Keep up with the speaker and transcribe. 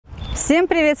Всем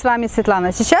привет, с вами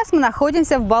Светлана. Сейчас мы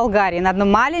находимся в Болгарии, на одном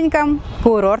маленьком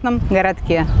курортном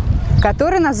городке,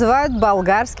 который называют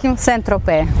болгарским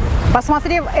Сен-Тропе.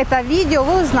 Посмотрев это видео,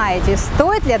 вы узнаете,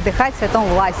 стоит ли отдыхать в Святом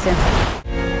Власе.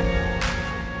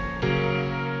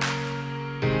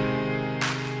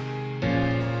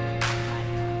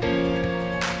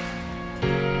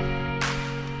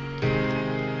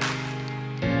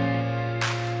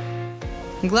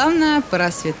 Главное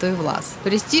про Святой Влас.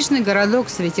 Престижный городок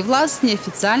Свети Влас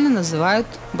неофициально называют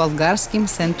болгарским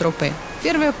Сен-Тропе.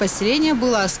 Первое поселение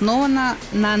было основано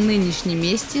на нынешнем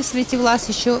месте Свети Влас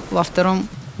еще во II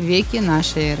веке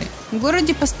нашей эры. В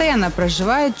городе постоянно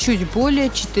проживает чуть более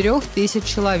 4000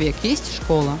 человек. Есть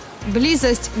школа.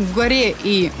 Близость к горе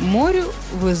и морю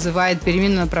вызывает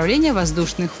перемену направления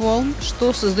воздушных волн,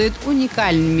 что создает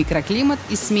уникальный микроклимат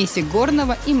из смеси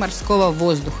горного и морского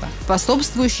воздуха,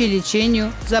 способствующий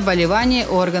лечению заболеваний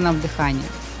органов дыхания.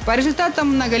 По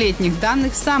результатам многолетних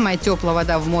данных, самая теплая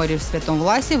вода в море в Святом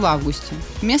Власе в августе.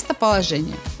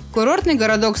 Местоположение. Курортный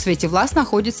городок Свети Влас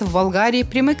находится в Болгарии,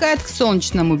 примыкает к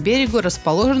солнечному берегу,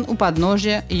 расположен у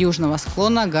подножия южного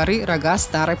склона горы Рога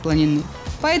Старой Планины.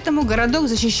 Поэтому городок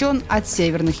защищен от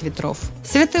северных ветров.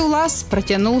 Святой Влас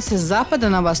протянулся с запада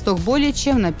на восток более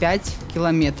чем на 5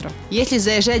 километров. Если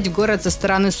заезжать в город со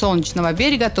стороны солнечного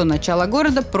берега, то начало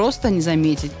города просто не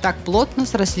заметить. Так плотно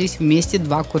срослись вместе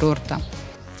два курорта.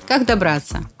 Как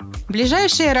добраться?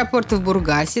 Ближайшие аэропорты в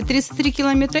Бургасе 33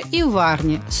 километра и в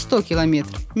Варне 100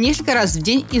 километров. Несколько раз в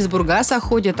день из Бургаса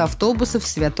ходят автобусы в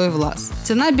Святой Влас.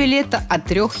 Цена билета от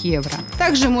 3 евро.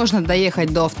 Также можно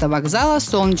доехать до автовокзала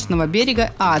Солнечного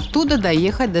берега, а оттуда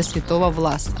доехать до Святого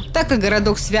Власа, так как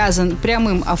городок связан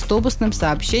прямым автобусным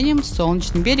сообщением с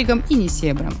Солнечным берегом и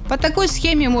Несебром. По такой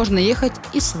схеме можно ехать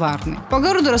и с Варны. По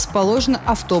городу расположены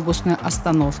автобусные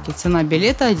остановки. Цена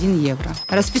билета 1 евро.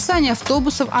 Расписание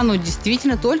автобусов оно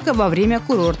действительно только во время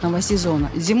курортного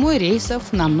сезона. Зимой рейсов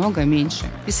намного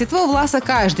меньше. Из Святого Власа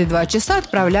каждые 2 часа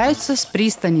отправляются с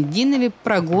пристани Динови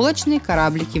прогулочные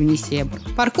кораблики в Несебр.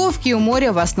 Парковки у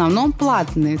моря в основном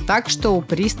платные, так что у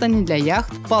пристани для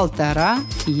яхт 1,5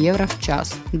 евро в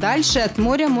час. Дальше от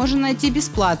моря можно найти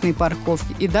бесплатные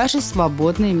парковки и даже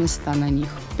свободные места на них.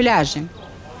 Пляжи.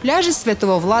 Пляжи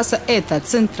Святого Власа – это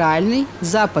центральный,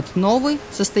 запад новый,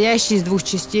 состоящий из 2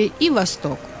 частей, и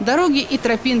восток. Дороги и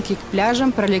тропинки к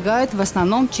пляжам пролегают в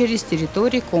основном через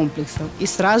территории комплексов, и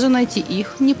сразу найти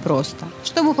их непросто.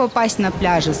 Чтобы попасть на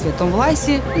пляжи в Святом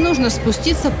Власе, нужно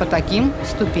спуститься по таким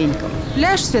ступенькам.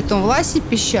 Пляж в Святом Власе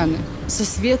песчаный, со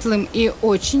светлым и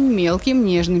очень мелким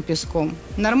нежным песком.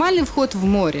 Нормальный вход в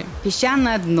море,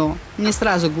 песчаное дно. Не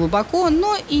сразу глубоко,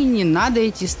 но и не надо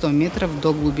идти 100 метров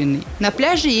до глубины. На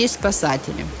пляже есть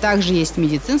спасатели. Также есть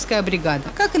медицинская бригада.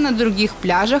 Как и на других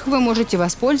пляжах, вы можете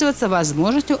воспользоваться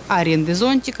возможностью аренды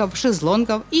зонтиков,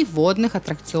 шезлонгов и водных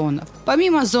аттракционов.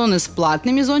 Помимо зоны с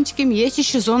платными зонтиками, есть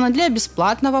еще зона для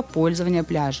бесплатного пользования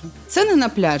пляжем. Цены на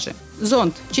пляже.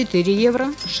 Зонт 4 евро,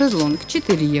 шезлонг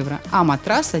 4 евро, а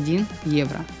матрас 1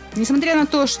 евро. Несмотря на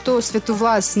то, что Святой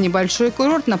Влас небольшой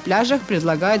курорт, на пляжах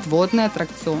предлагают водные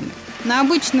аттракционы. На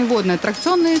обычные водные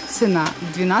аттракционы цена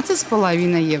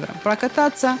 12,5 евро.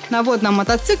 Прокататься на водном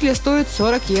мотоцикле стоит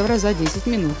 40 евро за 10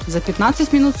 минут. За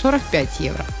 15 минут 45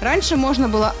 евро. Раньше можно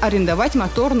было арендовать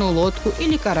моторную лодку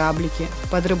или кораблики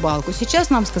под рыбалку.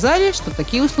 Сейчас нам сказали, что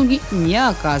такие услуги не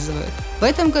оказывают. В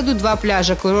этом году 2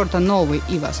 пляжа курорта Новый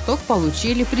и Восток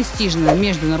получили престижное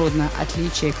международное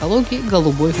отличие экологии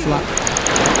 «Голубой флаг».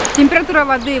 Температура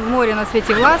воды в море на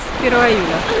Свете Влас 1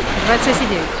 июля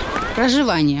 26,9.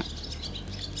 Проживание.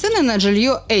 Цены на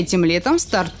жилье этим летом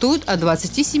стартуют от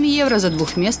 27 евро за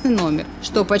двухместный номер,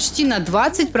 что почти на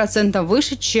 20%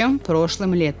 выше, чем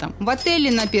прошлым летом. В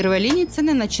отеле на первой линии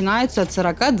цены начинаются от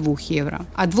 42 евро,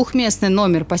 а двухместный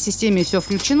номер по системе «Все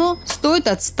включено» стоит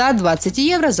от 120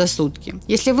 евро за сутки.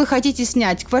 Если вы хотите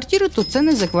снять квартиру, то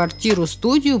цены за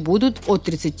квартиру-студию будут от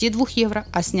 32 евро,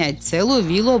 а снять целую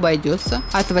виллу обойдется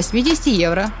от 80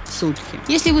 евро в сутки.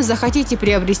 Если вы захотите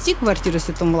приобрести квартиру в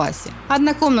Святом Власе,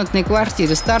 однокомнатные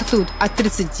квартиры стартуют от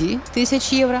 30 тысяч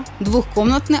евро,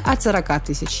 двухкомнатные от 40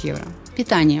 тысяч евро.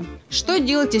 Питание. Что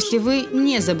делать, если вы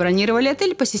не забронировали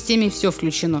отель по системе «Все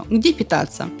включено»? Где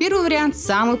питаться? Первый вариант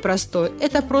самый простой.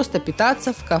 Это просто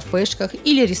питаться в кафешках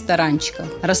или ресторанчиках,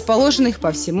 расположенных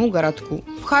по всему городку.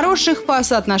 В хороших по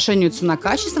соотношению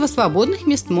цена-качество свободных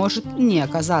мест может не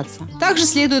оказаться. Также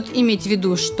следует иметь в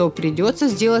виду, что придется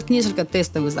сделать несколько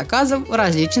тестовых заказов в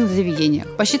различных заведениях.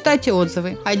 Посчитайте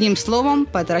отзывы. Одним словом,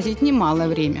 потратить немалое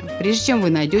время, прежде чем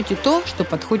вы найдете то, что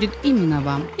подходит именно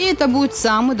вам. И это будет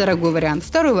самый дорогой вариант вариант.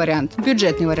 Второй вариант,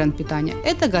 бюджетный вариант питания.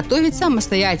 Это готовить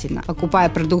самостоятельно, покупая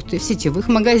продукты в сетевых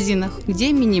магазинах,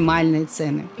 где минимальные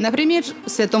цены. Например, в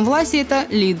Святом Власе это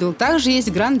Lidl. Также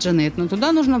есть Гранд Джанет, но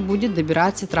туда нужно будет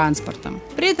добираться транспортом.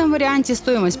 При этом варианте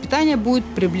стоимость питания будет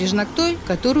приближена к той,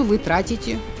 которую вы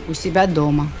тратите у себя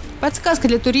дома. Подсказка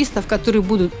для туристов, которые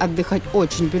будут отдыхать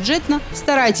очень бюджетно: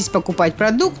 старайтесь покупать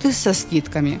продукты со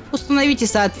скидками. Установите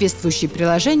соответствующие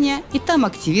приложения и там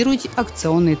активируйте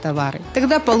акционные товары.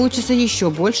 Тогда получится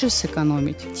еще больше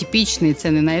сэкономить. Типичные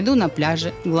цены на еду на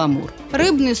пляже Гламур.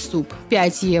 Рыбный суп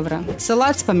 5 евро.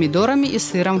 Салат с помидорами и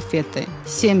сыром фетты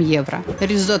 7 евро.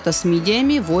 Ризотто с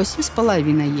мидиями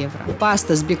 8,5 евро.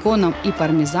 Паста с беконом и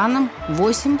пармезаном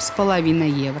 8,5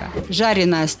 евро.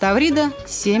 Жареная ставрида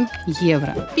 7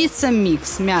 евро.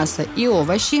 Пицца-микс, мясо и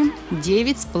овощи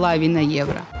 9,5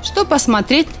 евро. Что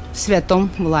посмотреть в Святом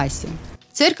Власе?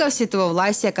 Церковь Святого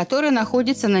Власия, которая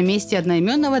находится на месте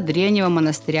одноименного древнего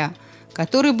монастыря,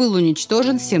 который был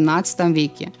уничтожен в 17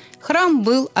 веке. Храм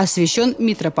был освящен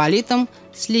митрополитом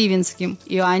Сливенским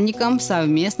Иоанником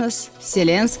совместно с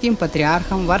Вселенским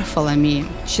патриархом Варфоломеем.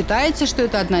 Считается, что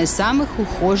это одна из самых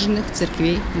ухоженных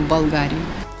церквей в Болгарии.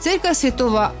 Церковь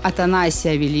Святого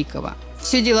Атанасия Великого.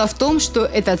 Все дело в том, что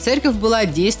эта церковь была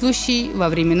действующей во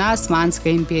времена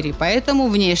Османской империи, поэтому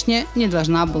внешне не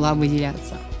должна была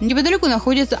выделяться. Неподалеку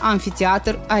находится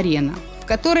амфитеатр-арена, в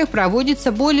которой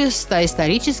проводится более 100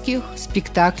 исторических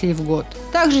спектаклей в год.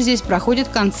 Также здесь проходят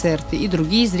концерты и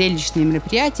другие зрелищные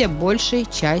мероприятия, большей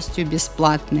частью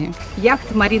бесплатные.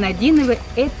 Яхт-марина один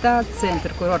 – это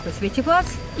центр курорта Свети Влас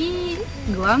и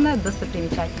главная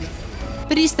достопримечательность.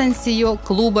 Пристань с ее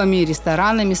клубами и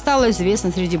ресторанами стала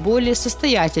известна среди более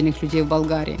состоятельных людей в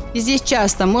Болгарии. И здесь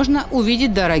часто можно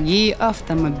увидеть дорогие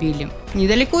автомобили.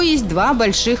 Недалеко есть два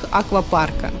больших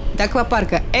аквапарка. До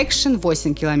аквапарка Экшен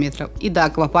 8 километров и до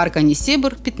аквапарка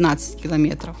Несебр 15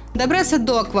 километров. Добраться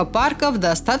до аквапарков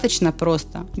достаточно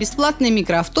просто. Бесплатные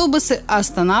микроавтобусы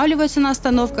останавливаются на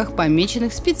остановках,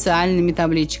 помеченных специальными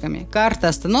табличками. Карта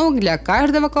остановок для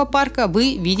каждого аквапарка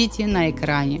вы видите на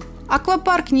экране.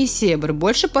 Аквапарк Несебр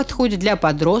больше подходит для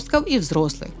подростков и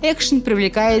взрослых. Экшен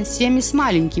привлекает семьи с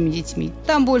маленькими детьми.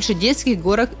 Там больше детских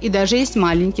горок и даже есть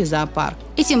маленький зоопарк.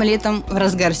 Этим летом, в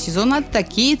разгар сезона,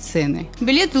 такие цены.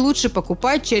 Билеты лучше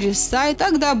покупать через сайт,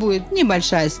 тогда будет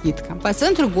небольшая скидка. По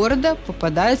центру города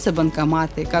попадаются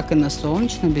банкоматы, как и на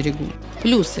Солнечном берегу.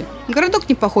 Плюсы. Городок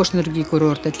не похож на другие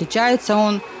курорты, отличается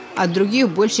он от других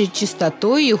большей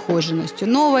чистотой и ухоженностью,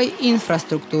 новой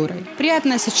инфраструктурой.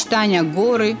 Приятное сочетание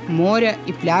горы, моря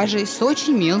и пляжей с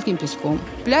очень мелким песком.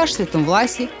 Пляж в Святом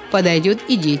Власе подойдет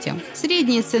и детям.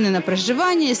 Средние цены на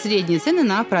проживание, средние цены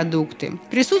на продукты.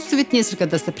 Присутствует несколько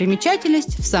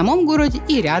достопримечательностей в самом городе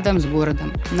и рядом с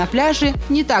городом. На пляже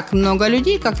не так много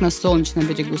людей, как на Солнечном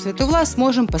берегу. Святой Влас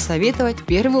можем посоветовать в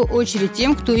первую очередь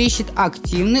тем, кто ищет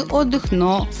активный отдых,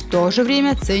 но в то же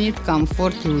время ценит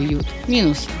комфорт и уют.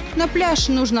 Минусы. На пляж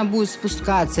нужно будет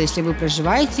спускаться, если вы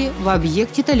проживаете в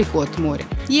объекте далеко от моря.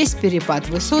 Есть перепад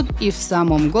высот и в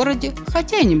самом городе,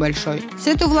 хотя и небольшой.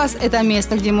 Святой Влас – это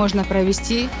место, где можно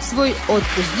провести свой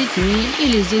отпуск с детьми,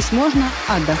 или здесь можно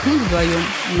отдохнуть вдвоем,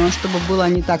 но чтобы было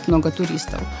не так много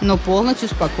туристов. Но полностью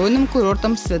спокойным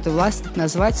курортом Святой Влас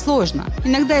назвать сложно.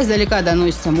 Иногда издалека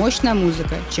доносится мощная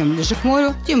музыка. Чем ближе к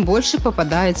морю, тем больше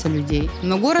попадается людей.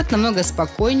 Но город намного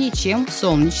спокойнее, чем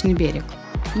Солнечный берег.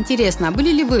 Интересно, а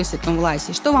были ли вы в Святом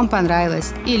Власе? Что вам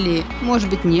понравилось? Или, может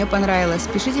быть, не понравилось?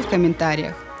 Пишите в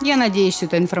комментариях. Я надеюсь, что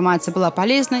эта информация была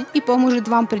полезной и поможет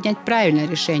вам принять правильное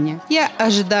решение. Я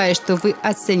ожидаю, что вы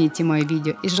оцените мое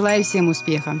видео и желаю всем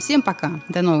успеха. Всем пока.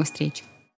 До новых встреч.